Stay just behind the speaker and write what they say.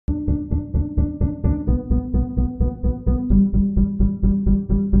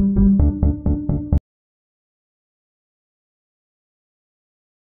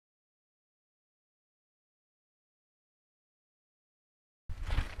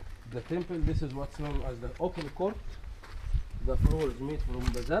the temple. This is what's known as the open court. The floor is made from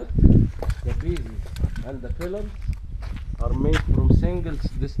basalt. The bases and the pillars are made from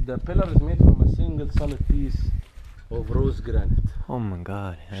the pillar is made from a single solid piece of rose granite. Oh my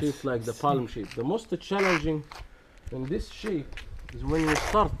God. Shaped like the palm shape. The most challenging in this shape is when you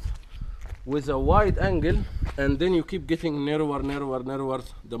start with a wide angle and then you keep getting narrower,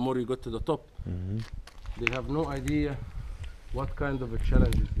 the more you go to the top. They have no idea what kind of a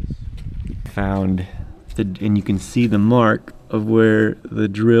challenge is this. Found, and you can see the mark of where the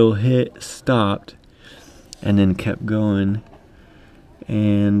drill hit, stopped, and then kept going.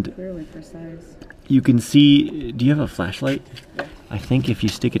 And really precise. You can see, do you have a flashlight? Yeah. I think if you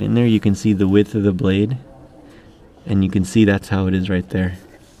stick it in there, you can see the width of the blade. And you can see that's how it is right there.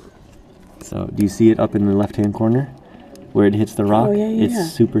 So, do you see it up in the left-hand corner? Where it hits the rock? Oh, yeah.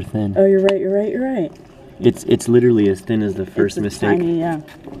 It's super thin. Oh, you're right. It's literally as thin as the first mistake. Tiny, yeah.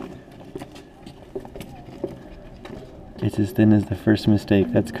 It's as thin as the first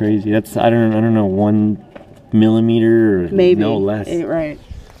mistake. That's crazy. That's, I don't know, 1 millimeter or maybe. No less. Right.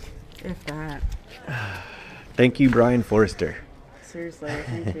 If that. Thank you, Brian Forrester. Seriously,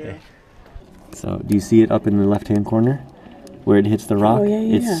 thank you. So, do you see it up in the left-hand corner? Where it hits the rock? Oh,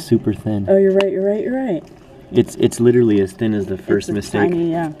 yeah. It's super thin. Oh, you're right. It's literally as thin as the first mistake.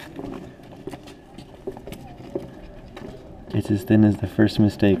 Tiny, yeah. It's as thin as the first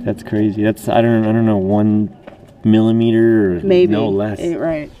mistake. That's crazy. That's, I don't know, 1 millimeter or maybe. No less.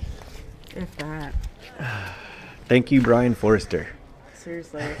 Right. If that. Thank you, Brian Forrester.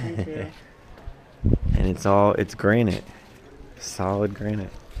 Seriously, thank you. And it's granite. Solid granite.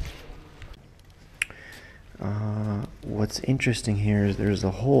 What's interesting here is there's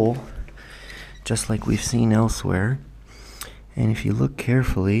a hole, just like we've seen elsewhere. And if you look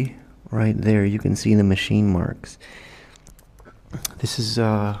carefully, right there, you can see the machine marks. This is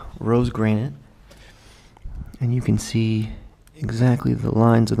rose granite. And you can see exactly the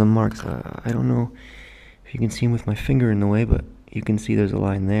lines of the marks. I don't know if you can see them with my finger in the way, but you can see there's a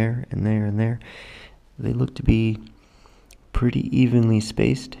line there and there and there. They look to be pretty evenly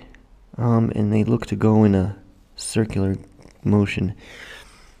spaced, and they look to go in a circular motion.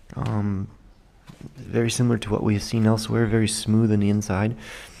 Very similar to what we've seen elsewhere, very smooth on the inside.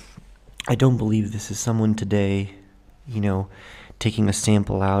 I don't believe this is someone today, taking a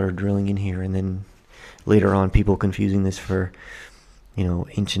sample out or drilling in here and then later on people confusing this for,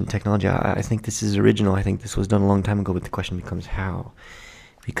 ancient technology. I think this is original. I think this was done a long time ago, but the question becomes how.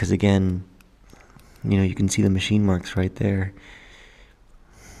 Because again, you can see the machine marks right there.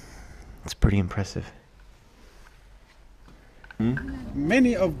 It's pretty impressive.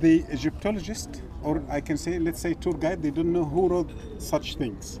 Many of the Egyptologists, or I can say, let's say tour guide, they don't know who wrote such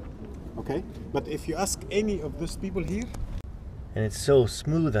things. Okay? But if you ask any of those people here... And it's so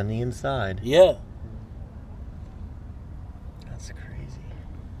smooth on the inside. Yeah. That's crazy.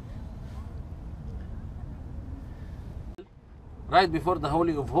 Right before the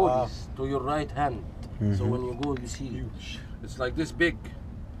Holy of Holies, to your right hand. So when you go, you see Huge. it's like this big.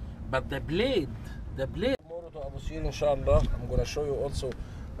 But the blade. Tomorrow to Abu Sir, inshallah, I'm going to show you also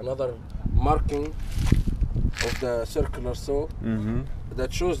another marking of the circular saw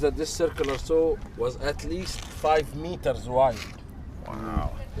that shows that this circular saw was at least 5 meters wide.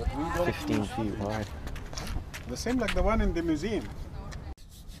 Wow. 15 feet wide. The same like the one in the museum.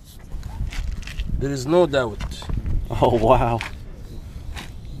 There is no doubt. Oh, wow.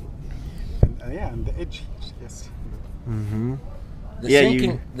 And, yeah, and the edge, yes.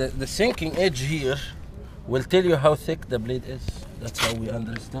 The sinking edge here will tell you how thick the blade is. That's how we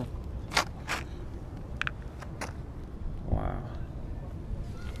understand. Wow.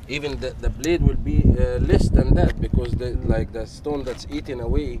 Even the blade will be less than that because the stone that's eaten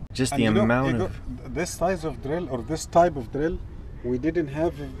away. Just the amount of... This size of drill or this type of drill, we didn't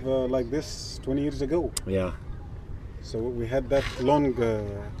have like this 20 years ago. Yeah. So we had that long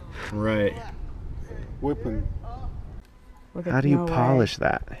Right. weapon. How do you polish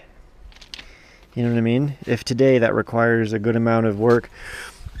that? You know what I mean? If today that requires a good amount of work.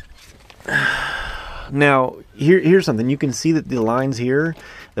 Now, here's something. You can see that the lines here,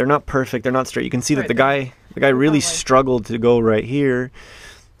 they're not perfect, they're not straight. You can see that the guy really struggled to go right here.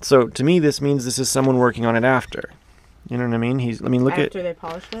 So to me, this means this is someone working on it after. You know what I mean? Look at... After they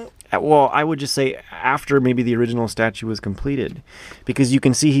polished it? Well, I would just say after maybe the original statue was completed. Because you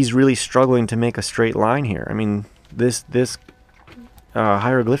can see he's really struggling to make a straight line here. I mean, this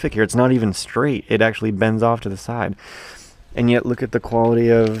hieroglyphic here, it's not even straight. It actually bends off to the side. And yet, look at the quality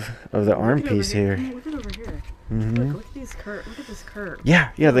of the arm piece here. Look at over here. Look at these curves. Look at this curve.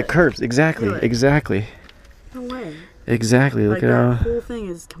 Yeah, the curves. Exactly. No way. Exactly. Look Like at that how. whole thing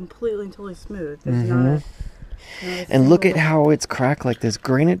is completely and totally smooth. There's Mhm. not a And look at single- how it's cracked like this.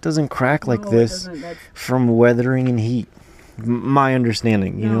 Granite doesn't crack like No, it this doesn't. That's, from weathering and heat. My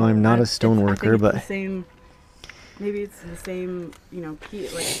understanding. You know, no, I'm not a that's- stone I worker, think it's but the same. Maybe it's the same, you know, key,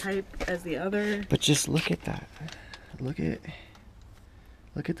 like type as the other. just look at that. Look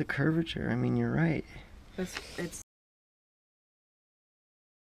at the curvature. I mean, you're right. It's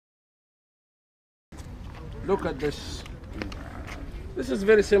Look at this. This is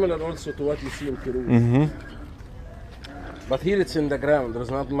very similar also to what you see in Peru. Mm-hmm. But here it's in the ground.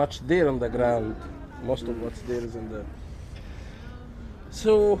 There's not much there on the ground. Most of what's there is in the.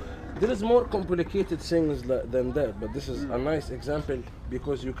 So there is more complicated things than that. But this is a nice example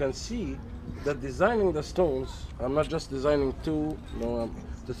because you can see that designing the stones, I'm not just designing two. No,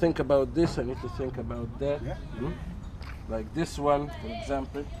 to think about this, I need to think about that. Yeah. Hmm? Like this one, for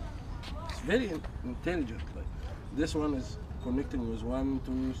example, it's very intelligent. Like this one is connecting with 1,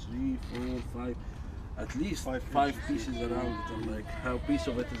 2, 3, 4, 5. At least five pieces around it, and like how piece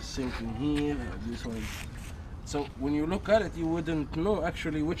of it is sinking here, this one. So when you look at it, you wouldn't know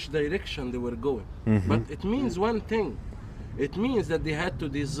actually which direction they were going. But it means one thing. It means that they had to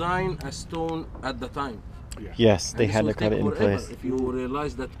design a stone at the time. Yes, they And this had to will cut take it in forever place. if you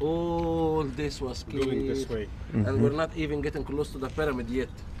realize that all this was Going this caved, way. and we're not even getting close to the pyramid yet.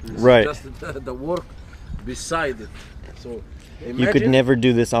 This is Right. just the work beside it. So You could imagine- never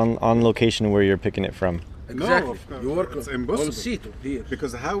do this on location where you're picking it from. Exactly. No, of course. You work It's on impossible. situ here.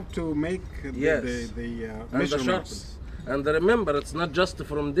 Because how to make Yes. the And the measurements? sharps. And remember, it's not just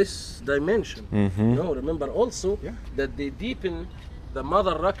from this dimension. No, remember also Yeah. that they deepen the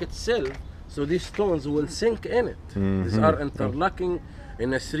mother rock itself, so these stones will sink in it. These are interlocking in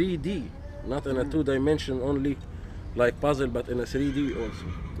a 3D, not in a 2-dimension only, like puzzle, but in a 3D also.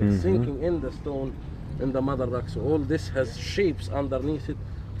 They're sinking in the stone, in the mother rock. So all this has shapes underneath it,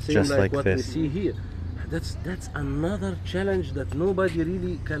 same Just like what we this. see here. That's another challenge that nobody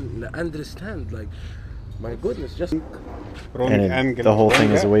really can understand. Like, my goodness, just Wrong And angle. the whole thing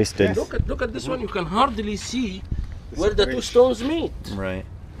wrong is gap. wasted. look at this one. You can hardly see where the two separation. stones meet. Right.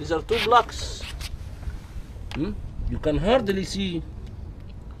 These are two blocks. You can hardly see.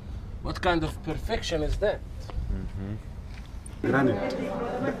 What kind of perfection is that? Granite.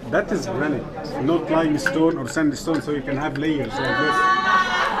 That is granite, not limestone or sandstone, so you can have layers like this.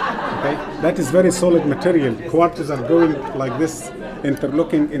 Okay, that is very solid material. Quarters are going like this,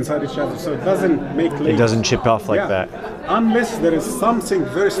 interlocking inside each other, so it doesn't make layers. It doesn't chip off like Yeah. that. Unless there is something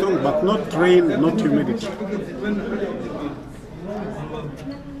very strong, but not rain, not humidity.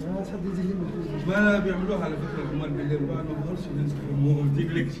 ما بيعملوها على فكره العمال بالليل بعد ما بخلصوا ينزلوا ديك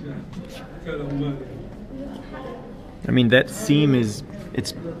ليكس كانوا عمال I mean, that seam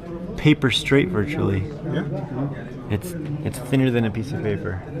it's paper straight virtually. Yeah. It's thinner than a piece of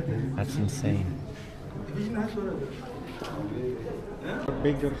paper. That's insane.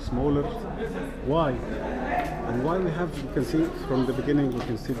 Bigger, smaller. Why? And why we have, you can see from the beginning, you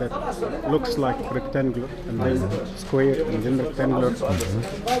can see that looks like rectangular and then square and then rectangular.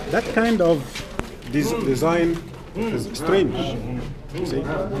 That kind of design is strange. You see?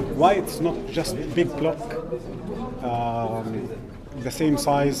 Why it's not just big block, the same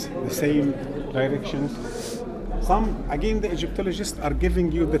size, the same directions. Some, again, the Egyptologists are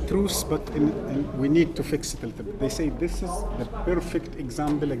giving you the truth, but we need to fix it a little bit. They say this is the perfect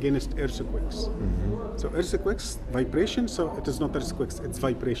example against earthquakes. So earthquakes, vibration, so it is not earthquakes, it's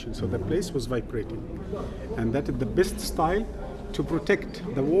vibration. So the place was vibrating. And that is the best style to protect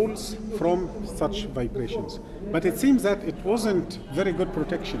the walls from such vibrations. But it seems that it wasn't very good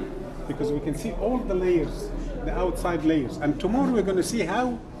protection because we can see all the layers, the outside layers. And tomorrow we're going to see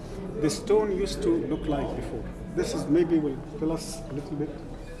how the stone used to look like before. This is maybe will tell us a little bit.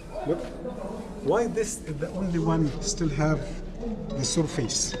 Look, why this is the only one still have the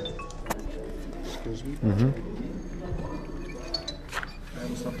surface. Excuse me.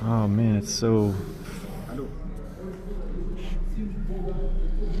 Oh man, it's so. Hello.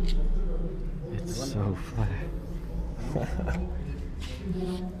 It's so flat.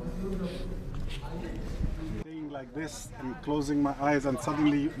 Saying like this and closing my eyes, and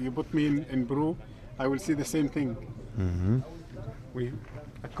suddenly you put me in Peru, I will see the same thing. We,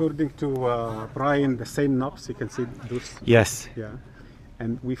 according to Brian, the same knobs, you can see those. Yes. Yeah,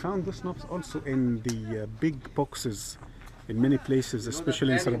 and we found those knobs also in the big boxes in many places,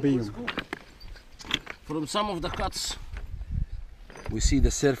 especially in Serbium. From some of the cuts, we see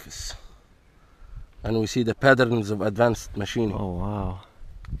the surface, and we see the patterns of advanced machining Oh wow.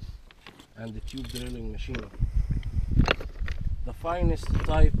 and the tube drilling machine. The finest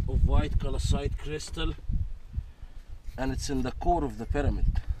type of white calcite crystal and it's in the core of the pyramid.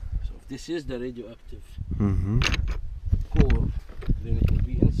 So if this is the radioactive Mm-hmm. core, then it will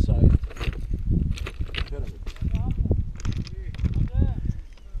be inside the pyramid.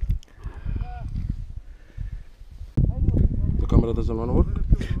 The camera doesn't want to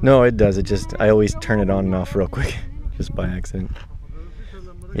work? No, it does. It just, I always turn it on and off real quick, just by accident.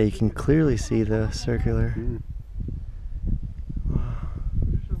 Yeah, you can clearly see the circular. Wow.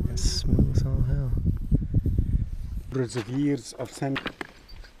 It's smooth as all hell. Hundreds of years of sand.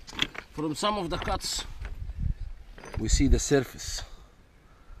 From some of the cuts, we see the surface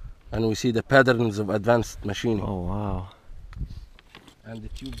and we see the patterns of advanced machining Oh, wow. and the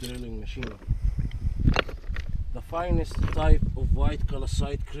tube drilling machine. The finest type of white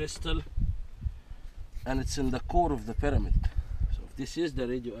calcite crystal, and it's in the core of the pyramid. So if this is the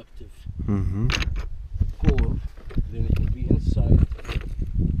radioactive Mm-hmm. core, then it will be inside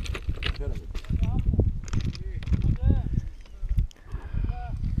the pyramid.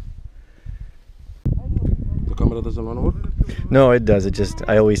 The camera doesn't want to work? No, it does. It just,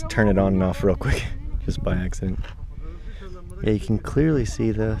 I always turn it on and off real quick, just by accident. Yeah, you can clearly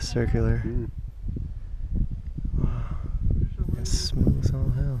see the circular. Wow. It's smooth as all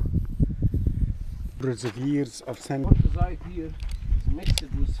hell. Hundreds of years of sand. Quartzite here is mixed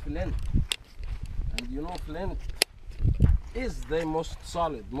with flint, and you know flint is the most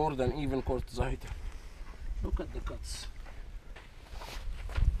solid, more than even quartzite. Look at the cuts.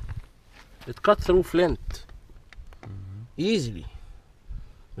 It cuts through flint easily.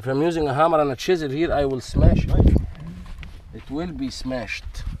 If I'm using a hammer and a chisel here, I will smash it. It will be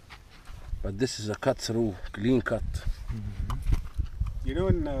smashed. But this is a cut through, clean cut. You know,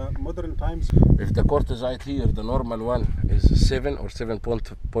 in modern times, If the quartzite here, the normal one, is 7 or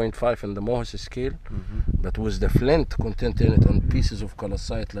 7.5 in the Mohs scale, but with the flint content in it and pieces of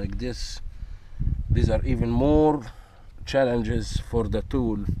calcite like this, these are even more challenges for the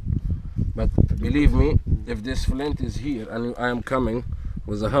tool. But believe me, if this flint is here and I am coming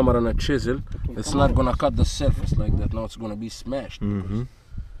with a hammer and a chisel, it's not gonna cut the surface like that. Now it's gonna be smashed. Mm-hmm.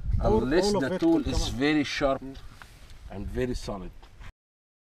 Unless all of the it tool will come is out. very sharp and very solid.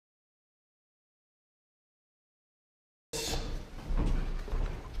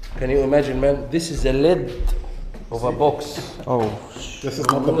 Can you imagine, man? This is a lid of a box. Oh, this is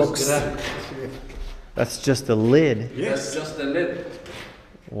not the box. that's just the lid. That's just a lid.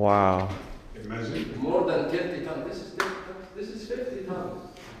 Wow. Imagine. More than 30 tons. This is 30 tons. This is 50 tons.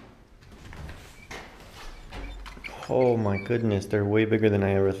 Oh my goodness, they're way bigger than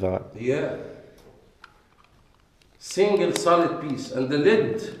I ever thought. Yeah. Single solid piece, and the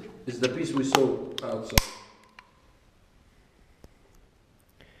lid is the piece we saw outside.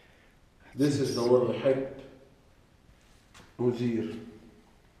 This is the word حب وزير.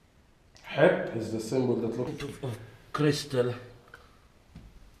 حب is the symbol that looks of crystal.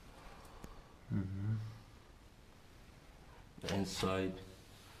 The inside.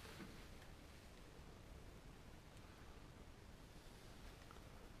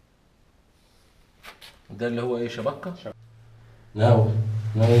 ده اللي هو ايه شبكة؟ Now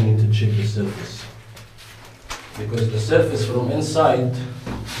you need to check the surface. Because the surface from inside,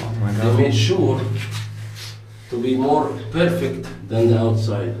 Oh my they made sure to be more perfect than the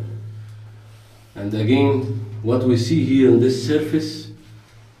outside. And again, what we see here on this surface,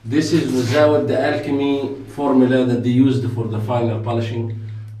 this is without the alchemy formula that they used for the final polishing,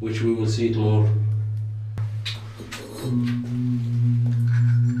 which we will see it more.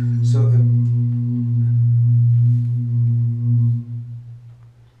 So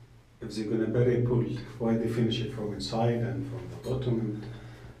if they're gonna bury a pool, why they finish it from inside and from the bottom? And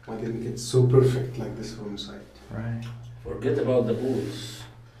why didn't it so perfect like this from inside? Right. Forget about the bulls.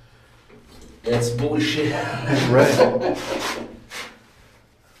 It's bullshit. Right.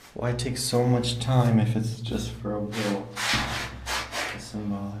 Why take so much time if it's just for a bill? A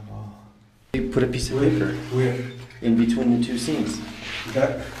symbolic wall. You put a piece of paper Where? in between the two scenes.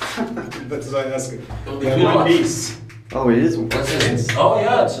 That's why I asked. Between One what? piece. Oh, it is. What's this? Oh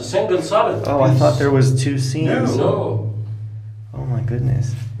yeah, it's a single solid. Oh, I thought there was two scenes. No. Oh my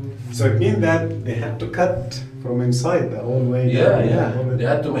goodness. So it means that they had to cut from inside the whole way. Yeah, down. yeah. They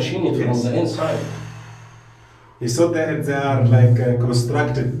had to machine it from Yes. the inside. You saw that they are like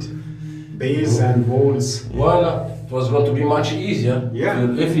constructed base and walls. Why not? It was going to be much easier Yeah.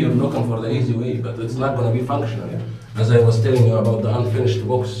 if you're looking for the easy way, but it's not going to be functional. As I was telling you about the unfinished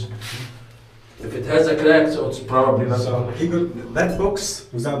box. If it has a crack, so it's probably not. So he got that box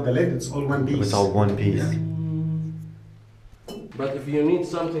without the lid. It's all one piece. It's all one piece. Yeah. But if you need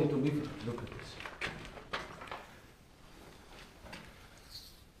something to be, look at this.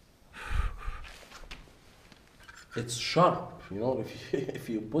 It's sharp, you know. If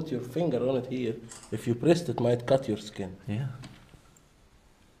you put your finger on it here, if you pressed it, might cut your skin. Yeah.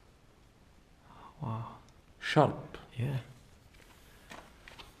 Wow. Sharp. Yeah.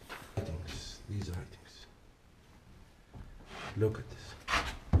 Writings, these writings. Look at this.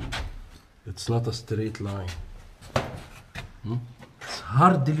 It's not a straight line. It's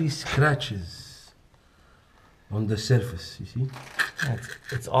hardly scratches on the surface, you see?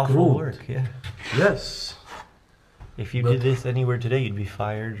 It's awful Crude. work, yeah. Yes. If you But- did this anywhere today, you'd be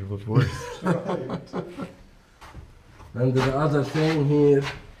fired or worse. And the other thing here,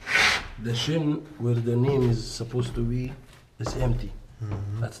 the shin where the name is supposed to be is empty.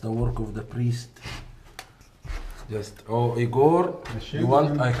 That's the work of the priest. Just, oh, Igor, you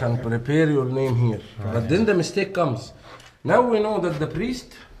want, I can prepare your name here. But then the mistake comes. Now we know that the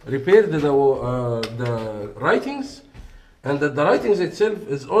priest repaired the writings, and that the writings itself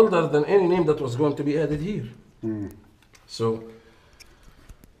is older than any name that was going to be added here. So,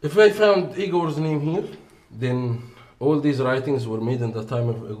 if I found Igor's name here, then all these writings were made in the time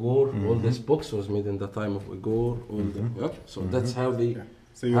of Igor. All these books was made in the time of Igor. Yeah? So that's how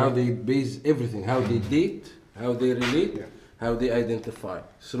they base everything, how they date, how they relate, how they identify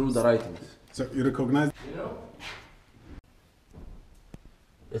through the writings. So you recognize. You know,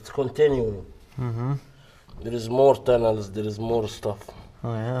 it's continuing. There is more tunnels. There is more stuff.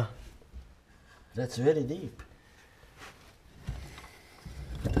 Oh, yeah. That's very deep.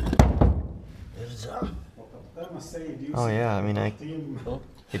 There's Oh, yeah. I mean,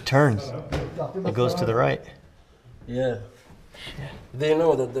 it turns. It goes to the right. yeah. They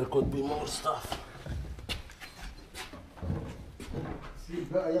know that there could be more stuff.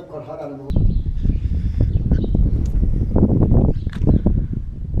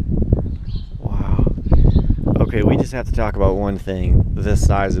 Wow. Okay, we just have to talk about one thing. The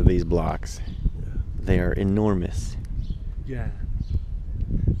size of these blocks. They are enormous. Yeah,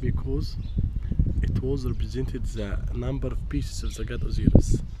 because it was represented the number of pieces of the god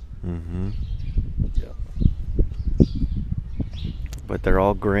Osiris. Yeah. But they're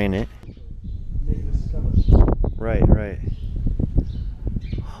all granite. Right, right.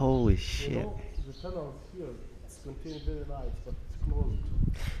 Holy shit. The tunnels here, it's contained very light, but it's closed.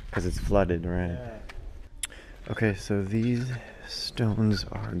 Because it's flooded, right? Okay, so these stones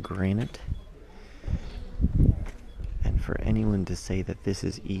are granite. And for anyone to say that this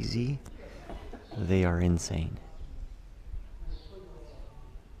is easy, they are insane.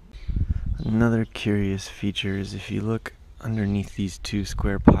 Another curious feature is if you look underneath these two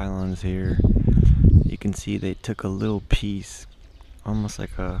square pylons here, you can see they took a little piece, almost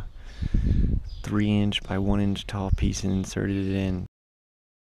like a 3-inch by 1-inch tall piece, and inserted it in.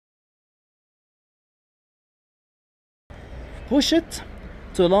 Push it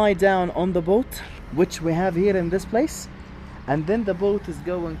to lie down on the boat, which we have here in this place, and then the boat is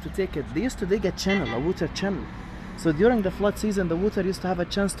going to take it. They used to dig a channel, a water channel. So during the flood season, the water used to have a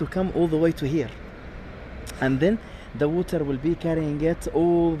chance to come all the way to here, and then the water will be carrying it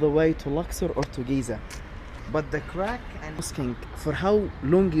all the way to Luxor or to Giza. But the crack, and asking for how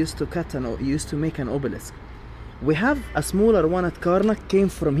long you used to cut and you used to make an obelisk. We have a smaller one at Karnak, came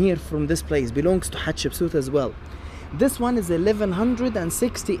from here, from this place, belongs to Hatshepsut as well. This one is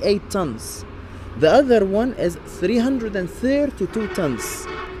 1168 tons. The other one is 332 tons.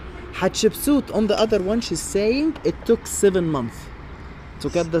 Hatshepsut on the other one, she's saying it took 7 months to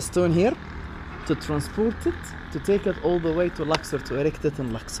cut the stone here, to transport it, to take it all the way to Luxor, to erect it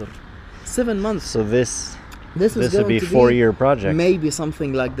in Luxor. 7 months. So this This would going be a to 4-year project. Maybe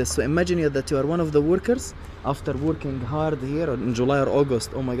something like this. So imagine that you are one of the workers after working hard here in July or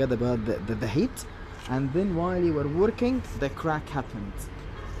August. Oh my God, about the heat. And then while you were working, the crack happened.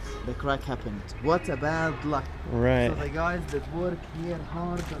 The crack happened. What a bad luck. Right. So the guys that work here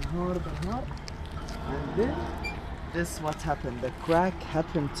hard and hard and hard. And then this what happened. The crack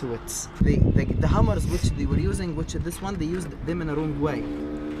happened to it. The hammers which they were using, which this one, they used them in a wrong way.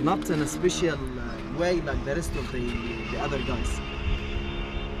 Not in a special way like the rest of the other guys.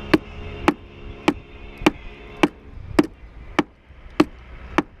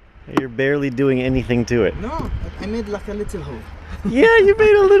 You're barely doing anything to it. No, I made like a little hole. Yeah, you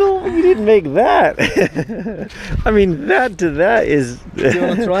made a little. You didn't make that. I mean, that to that is. Do you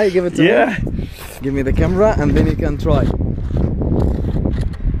want to try? Give it to yeah. me. Give me the camera and then you can try.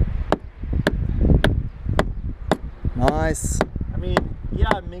 Nice. I mean, yeah,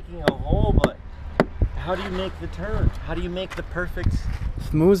 I'm making a hole, but how do you make the turn? How do you make the perfect?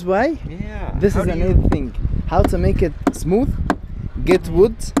 Smooth way? Yeah. This how is do another thing. How to make it smooth? Get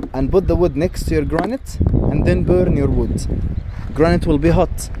wood and put the wood next to your granite and then burn your wood. Granite will be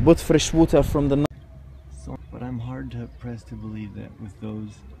hot. Put fresh water from the. So, but I'm pressed to believe that with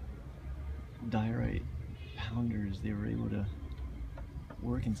those diorite pounders, they were able to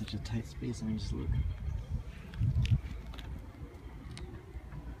work in such a tight space. I mean, just look.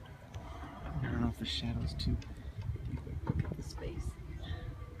 I don't know if the shadow's too. Look at the space.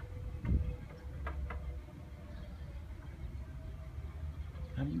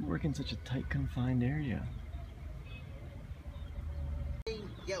 How do you work in such a tight, confined area?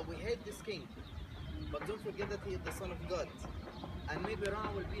 Yeah, we hate this king, but don't forget that he is the son of God, and maybe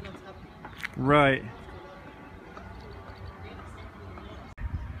Ra will be not happy. Right.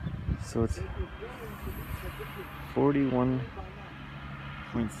 So it's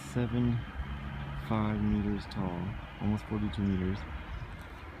 41.75 meters tall, almost 42 meters,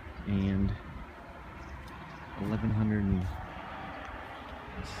 and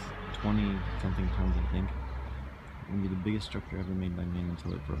 1,120 something tons, I think. It would be the biggest structure ever made by man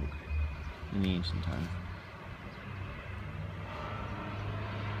until it broke in the ancient times.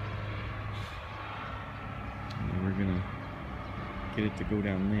 And we're gonna get it to go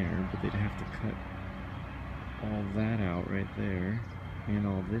down there, but they'd have to cut all that out right there and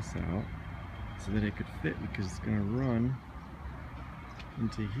all this out so that it could fit, because it's gonna run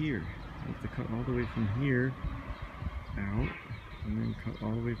into here. You have to cut all the way from here out, and then cut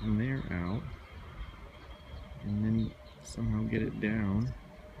all the way from there out, and then somehow get it down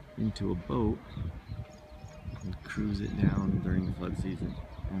into a boat and cruise it down during the flood season.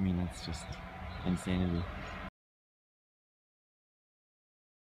 I mean, that's just insanity.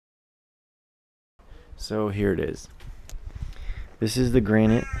 So here it is. This is the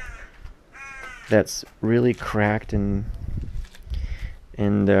granite that's really cracked, and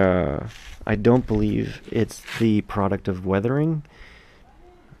I don't believe it's the product of weathering.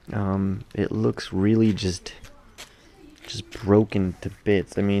 It looks really just broken to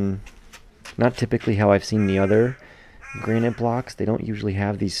bits. I mean, not typically how I've seen the other granite blocks. They don't usually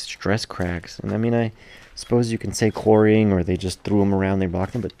have these stress cracks. And I mean, I suppose you can say quarrying, or they just threw them around, they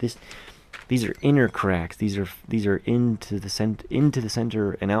blocked them. But these are inner cracks. These are into the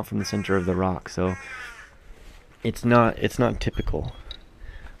center and out from the center of the rock. So it's not typical.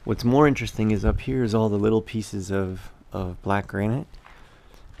 What's more interesting is up here is all the little pieces of black granite,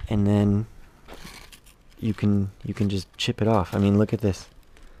 and then you can just chip it off. I mean, look at this.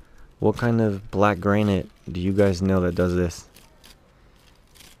 What kind of black granite do you guys know that does this?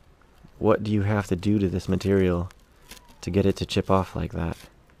 What do you have to do to this material to get it to chip off like that?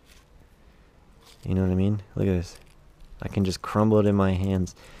 You know what I mean? Look at this. I can just crumble it in my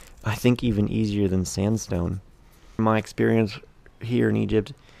hands. I think even easier than sandstone. My experience here in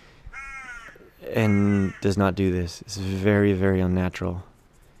Egypt, and does not do this. It's very, very unnatural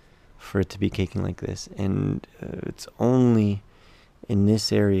for it to be caking like this. And it's only in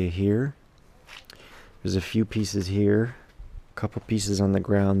this area here. There's a few pieces here, a couple pieces on the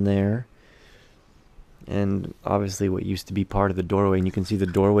ground there, and obviously what used to be part of the doorway, and you can see the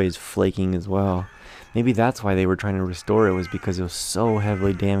doorway is flaking as well. Maybe that's why they were trying to restore it, was because it was so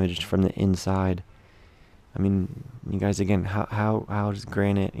heavily damaged from the inside. I mean, you guys, again, how does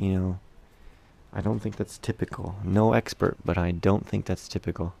granite, you know, I don't think that's typical. No expert, but I don't think that's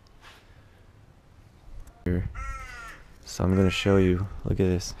typical. Here. So I'm going to show you. Look at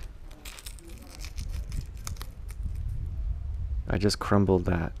this. I just crumbled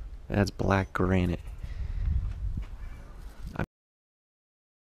that. That's black granite.